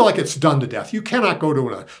 But I feel like it's done to death. You cannot go to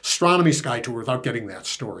an astronomy sky tour without getting that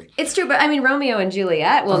story. It's true, but I mean, Romeo and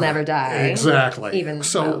Juliet will never die. Exactly.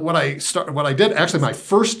 What I did, actually, my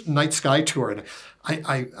first night sky tour, and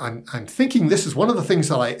I'm thinking this is one of the things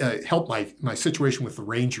that helped my situation with the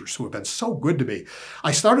Rangers, who have been so good to me.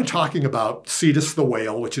 I started talking about Cetus the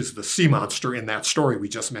whale, which is the sea monster in that story we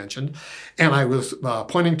just mentioned, and I was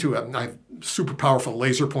pointing to a super powerful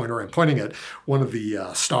laser pointer and pointing at one of the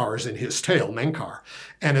stars in his tail, Menkar,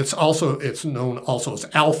 and it's known also as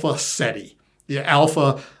Alpha Ceti. The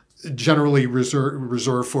Alpha generally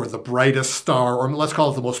reserved for the brightest star, or let's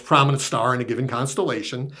call it the most prominent star in a given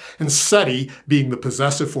constellation, and Ceti being the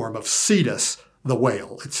possessive form of Cetus, the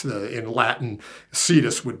whale. It's in Latin,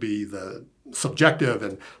 Cetus would be the subjective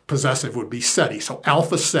and possessive would be Ceti, so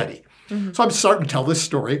Alpha Ceti. Mm-hmm. So I'm starting to tell this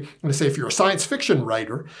story, and I say if you're a science fiction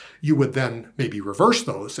writer, you would then maybe reverse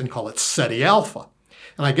those and call it Ceti Alpha.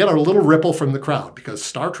 And I get a little ripple from the crowd because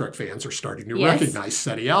Star Trek fans are starting to recognize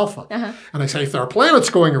Ceti Alpha. Uh-huh. And I say, if there are planets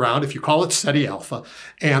going around, if you call it Ceti Alpha,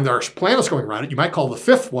 and there are planets going around it, you might call the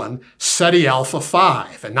fifth one Ceti Alpha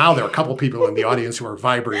 5. And now there are a couple people in the audience who are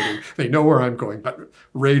vibrating. They know where I'm going. But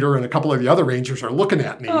Raider and a couple of the other Rangers are looking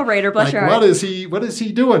at me. Oh, Raider, bless your heart. What is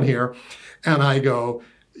he doing here? And I go,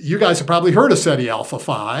 you guys have probably heard of Ceti Alpha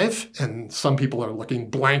 5, and some people are looking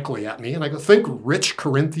blankly at me, and I go, think rich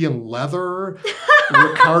Corinthian leather,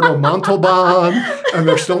 Ricardo Montalban, and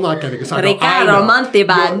they're still not getting it. So Ricardo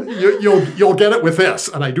Montalban. You'll get it with this.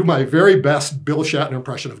 And I do my very best Bill Shatner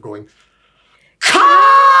impression of going,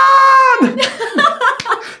 Khan!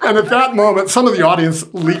 And at that moment, some of the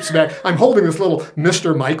audience leaps back. I'm holding this little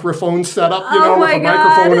Mr. Microphone setup, with a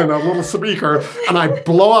microphone and a little speaker, and I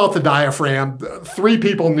blow out the diaphragm. 3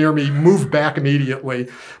 people near me move back immediately.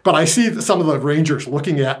 But I see some of the Rangers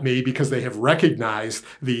looking at me because they have recognized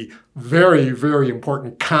the very, very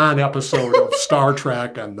important Khan episode of Star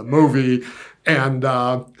Trek and the movie. And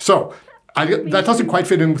that doesn't quite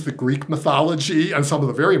fit in with the Greek mythology and some of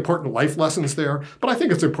the very important life lessons there. But I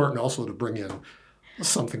think it's important also to bring in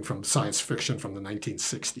something from science fiction from the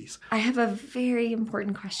 1960s. I have a very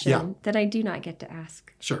important question that I do not get to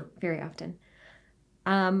ask very often.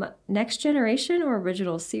 Next generation or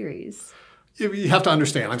original series? You have to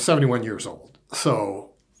understand, I'm 71 years old.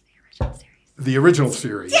 So the original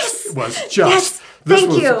series was just, this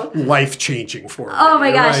was life-changing for me. Oh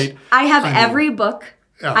my gosh. Right? I have every book.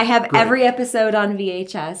 I have every episode on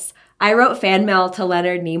VHS. I wrote fan mail to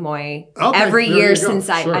Leonard Nimoy every year since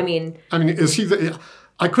I mean, is he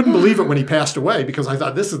I couldn't believe it when he passed away because I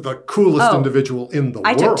thought this is the coolest individual in the world.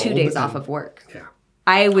 I took 2 days off of work. Yeah.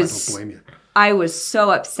 I don't blame you. I was so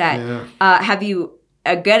upset. Yeah. Have you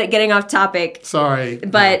getting off topic? Sorry.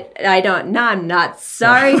 But no. I'm not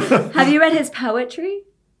sorry. Have you read his poetry?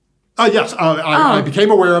 Yes. I became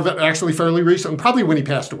aware of it actually fairly recently, probably when he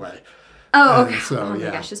passed away. Oh, okay.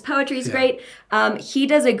 My gosh, his poetry is great. He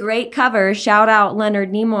does a great cover. Shout out Leonard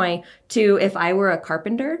Nimoy to "If I Were a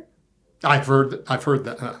Carpenter." I've heard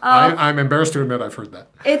that. I'm embarrassed to admit I've heard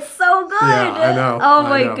that. It's so good. Yeah, I know. Oh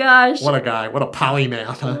my gosh. What a guy. What a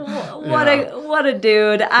polymath. What a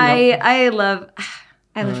dude. I love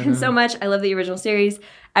him so much. I love the original series.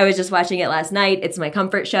 I was just watching it last night. It's my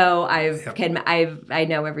comfort show. I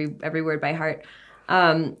know every word by heart.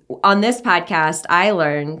 On this podcast, I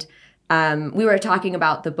learned. We were talking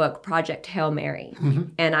about the book Project Hail Mary,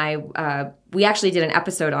 and we actually did an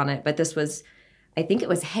episode on it. But I think it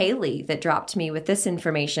was Haley that dropped me with this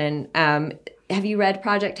information. Have you read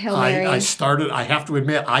Project Hail Mary? I have to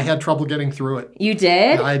admit, I had trouble getting through it. You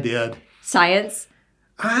did? I did. Science?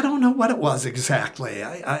 I don't know what it was exactly.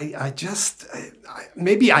 I just,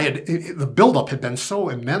 maybe the buildup had been so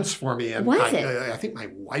immense for me. And Was it? I think my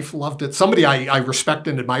wife loved it. Somebody I respect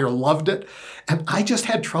and admire loved it. And I just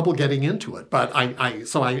had trouble getting into it. But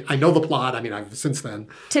so I know the plot. I mean, I've since then.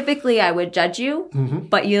 Typically, I would judge you,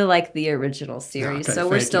 but you like the original series. Okay, so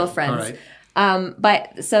we're thank still you. friends. All right.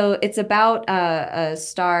 But so it's about a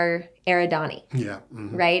star Eridani, Yeah.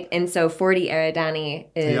 right? And so 40 Eridani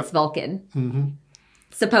is Yep. Vulcan.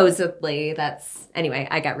 Supposedly, anyway,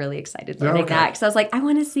 I got really excited learning Okay. that because I was like, I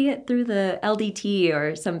want to see it through the LDT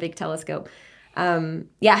or some big telescope.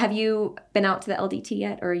 Yeah, have you been out to the LDT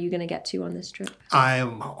yet, or are you going to get to on this trip? I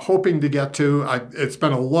am hoping to get to. It's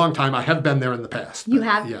been a long time. I have been there in the past. You but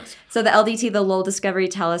have? Yes. So the LDT, the Lowell Discovery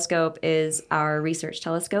Telescope, is our research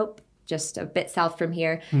telescope, just a bit south from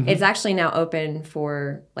here. It's actually now open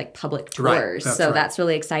for like public Right, tours. that's So right. that's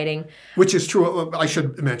really exciting. Which is true, I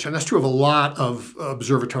should mention, that's true of a lot of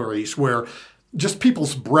observatories where just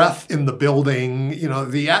people's breath in the building,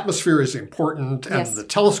 the atmosphere is important and Yes. the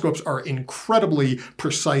telescopes are incredibly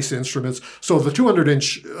precise instruments. So the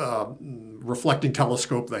 200-inch reflecting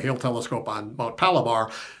telescope, the Hale telescope on Mount Palomar,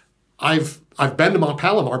 I've been to Mount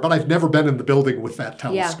Palomar, but I've never been in the building with that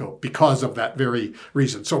telescope because of that very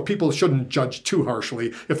reason. So people shouldn't judge too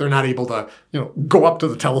harshly if they're not able to, go up to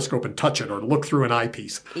the telescope and touch it or look through an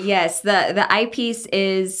eyepiece. Yes, the eyepiece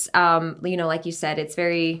is, like you said, it's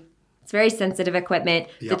very sensitive equipment.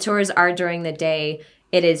 Yep. The tours are during the day.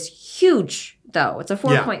 It is huge, though. It's a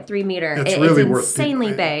 4.3 meter. It's It's really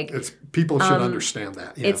insanely big. People should understand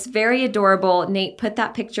that. Yeah. It's very adorable. Nate, put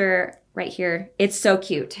that picture right here. It's so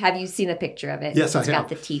cute. Have you seen a picture of it? Yes, I It's have. got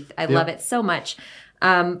the teeth. I love it so much.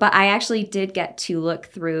 But I actually did get to look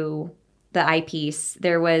through the eyepiece.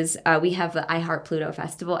 There was, we have the iHeart Pluto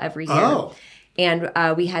Festival every year. Oh. And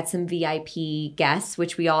we had some VIP guests,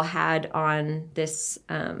 which we all had on this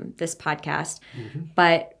podcast.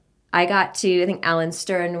 But I got to, I think Alan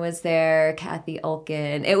Stern was there, Kathy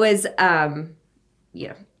Ulkin. It was, I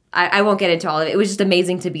won't get into all of it. It was just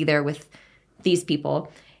amazing to be there with these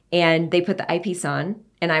people. And they put the eyepiece on,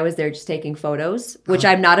 and I was there just taking photos, which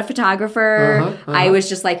I'm not a photographer. I was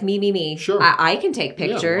just like, me. Sure. I can take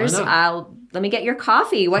pictures. not? Let me get your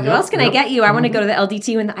coffee. What Yep, else can I yep. get you? I want to go to the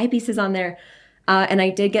LDT when the eyepiece is on there. And I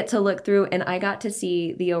did get to look through, and I got to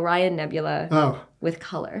see the Orion Nebula Oh, with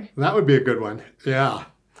color. that would be a good one. Yeah.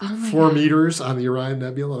 4 meters on the Orion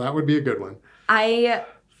Nebula. That would be a good one.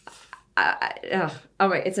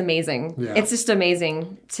 It's amazing. Yeah. It's just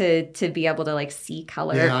amazing to be able to like see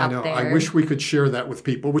color Yeah, I out know. there. I wish we could share that with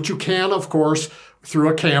people, which you can, of course, through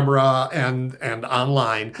a camera and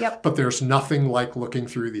online. Yep. But there's nothing like looking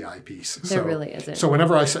through the eyepiece. There really isn't. So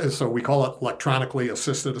whenever I say, so we call it electronically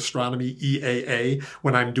assisted astronomy, EAA,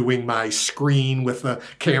 when I'm doing my screen with the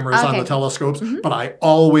cameras on the telescopes. But I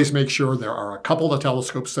always make sure there are a couple of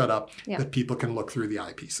telescopes set up that people can look through the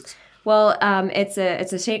eyepieces. Well, it's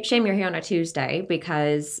a shame you're here on a Tuesday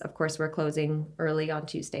because, of course, we're closing early on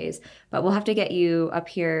Tuesdays. But we'll have to get you up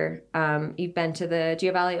here. You've been to the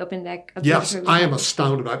Geo Valley Open Deck Yes, Observatory? I am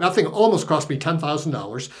astounded by it. That thing almost cost me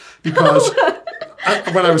 $10,000 because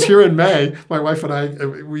when I was here in May, my wife and I,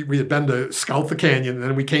 we had been to scout the canyon, and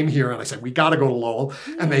then we came here, and I said, we got to go to Lowell.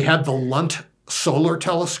 And they had the Lunt solar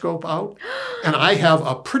telescope out. And I have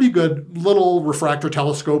a pretty good little refractor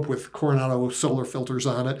telescope with Coronado solar filters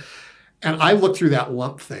on it. And I looked through that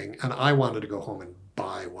Lunt thing, and I wanted to go home and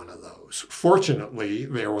buy one of those. Fortunately,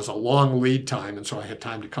 there was a long lead time, and so I had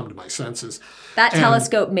time to come to my senses. That And-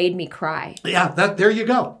 telescope made me cry. Yeah, there you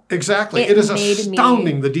go. Exactly. It It is made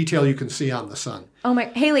astounding the detail you can see on the sun. Oh my,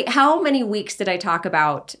 Haley, how many weeks did I talk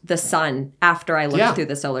about the sun after I looked through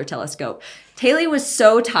the solar telescope? Haley was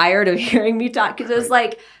so tired of hearing me talk because it was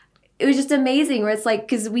like, it was just amazing where it's like,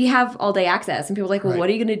 because we have all day access and people are like, well, what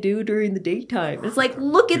are you going to do during the daytime? It's like,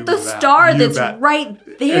 look at the star that's right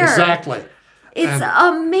there. Exactly. It's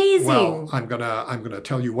amazing. Well, I'm gonna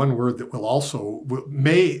tell you one word that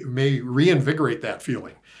may reinvigorate that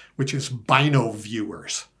feeling, which is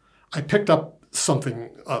binoviewers. I picked up something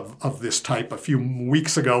of this type a few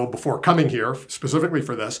weeks ago before coming here, specifically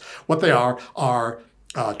for this. What they are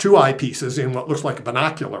 2 eyepieces in what looks like a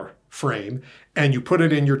binocular frame, and you put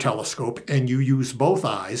it in your telescope and you use both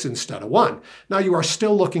eyes instead of one. Now you are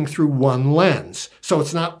still looking through one lens, so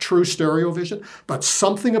it's not true stereo vision, but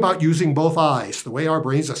something about using both eyes, the way our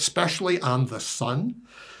brains, especially on the sun,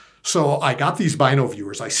 So I got these bino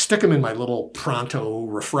viewers. I stick them in my little Pronto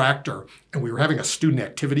refractor, and we were having a student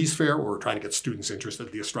activities fair where we were trying to get students interested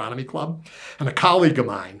in the astronomy club. And a colleague of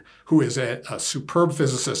mine, who is a superb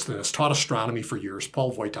physicist and has taught astronomy for years,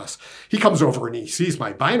 Paul Voitas, he comes over and he sees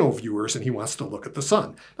my bino viewers and he wants to look at the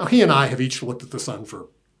sun. Now, he and I have each looked at the sun for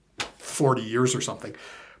 40 years or something.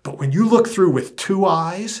 But when you look through with two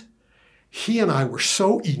eyes, he and I were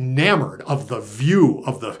so enamored of the view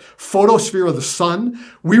of the photosphere of the sun.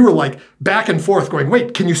 We were like back and forth going,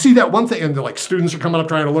 wait, can you see that one thing? And the students are coming up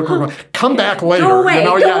trying to look. We're going, come back later. Go away,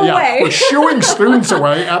 go away. We're shooing students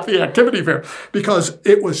away at the activity fair because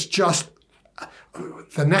it was just,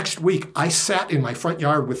 the next week I sat in my front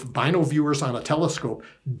yard with bino viewers on a telescope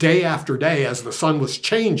day after day as the sun was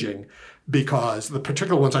changing because the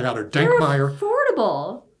particular ones I got are Denkmeyer. They're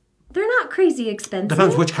affordable. They're not crazy expensive.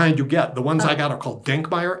 Depends which kind you get. The ones I got are called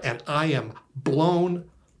Denkmeyer, and I am blown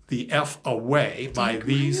the F away by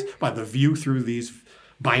the view through these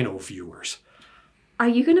bino viewers. Are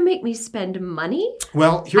you going to make me spend money?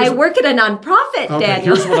 Well, I work at a nonprofit, okay,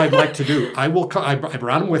 Daniel. Here's what I'd like to do. I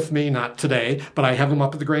brought them with me, not today, but I have them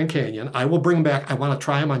up at the Grand Canyon. I will bring them back. I want to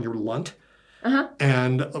try them on your lunt.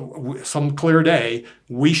 And some clear day,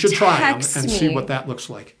 we should try them and see what that looks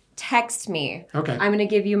like. Text me. Okay. I'm going to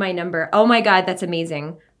give you my number. Oh my God, that's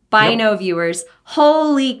amazing. Bino viewers.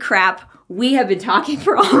 Holy crap. We have been talking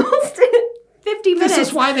for almost 50 minutes. This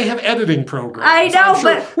is why they have editing programs. I know,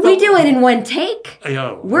 but we do it in one take.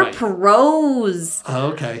 We're pros.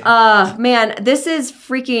 Okay. Man, this is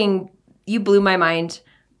freaking, you blew my mind.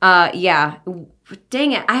 Yeah.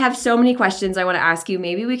 Dang it. I have so many questions I want to ask you.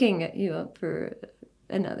 Maybe we can get you up for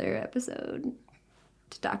another episode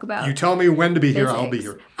to talk about. You tell me when to be physics. here, I'll be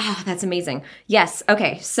here. Oh, that's amazing. Yes.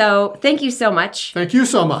 Okay. So thank you so much. Thank you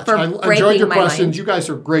so much. I enjoyed your questions. Mind. You guys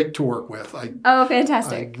are great to work with.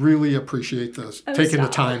 Fantastic. I really appreciate this, taking the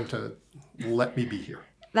time to let me be here.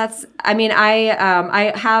 You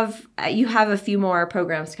have a few more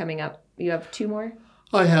programs coming up. You have 2 more?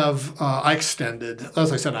 I extended.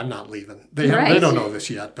 As I said, I'm not leaving. They don't know this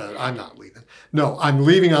yet, but I'm not leaving. No, I'm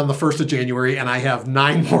leaving on the 1st of January, and I have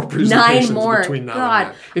 9 more presentations between now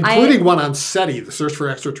and then, including one on SETI, the Search for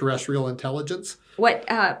Extraterrestrial Intelligence.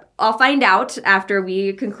 I'll find out after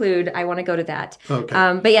we conclude. I want to go to that.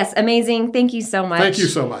 Okay. But yes, amazing. Thank you so much. Thank you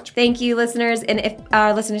so much. Thank you, listeners. And if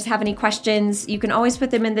our listeners have any questions, you can always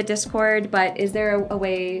put them in the Discord. But is there a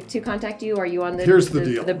way to contact you? Are you on the Here's the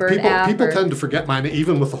deal. The Bird app? People tend to forget my name,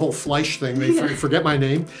 even with the whole Fleisch thing. They forget my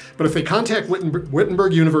name. But if they contact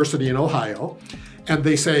Wittenberg University in Ohio, and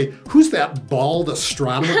they say, who's that bald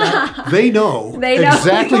astronomer guy? They know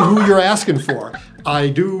exactly who you're asking for. I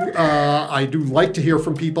do like to hear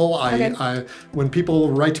from people. When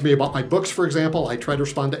people write to me about my books, for example, I try to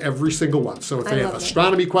respond to every single one. So if they have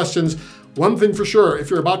astronomy questions, one thing for sure, if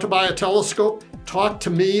you're about to buy a telescope, talk to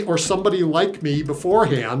me or somebody like me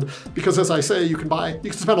beforehand, because as I say, you can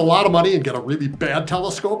spend a lot of money and get a really bad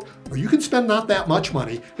telescope, or you can spend not that much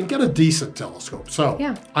money and get a decent telescope. So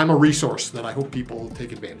I'm a resource that I hope people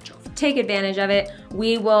take advantage of. Take advantage of it.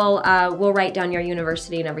 We will we'll write down your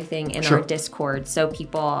university and everything in our Discord, so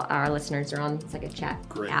our listeners are on. It's like a chat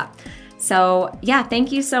app. So yeah,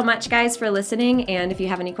 thank you so much, guys, for listening. And if you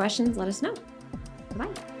have any questions, let us know. Bye.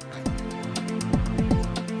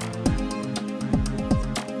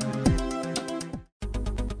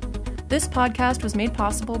 This podcast was made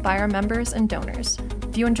possible by our members and donors.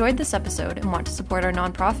 If you enjoyed this episode and want to support our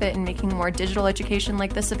nonprofit in making more digital education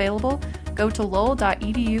like this available, go to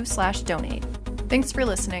lowell.edu/donate. Thanks for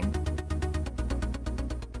listening.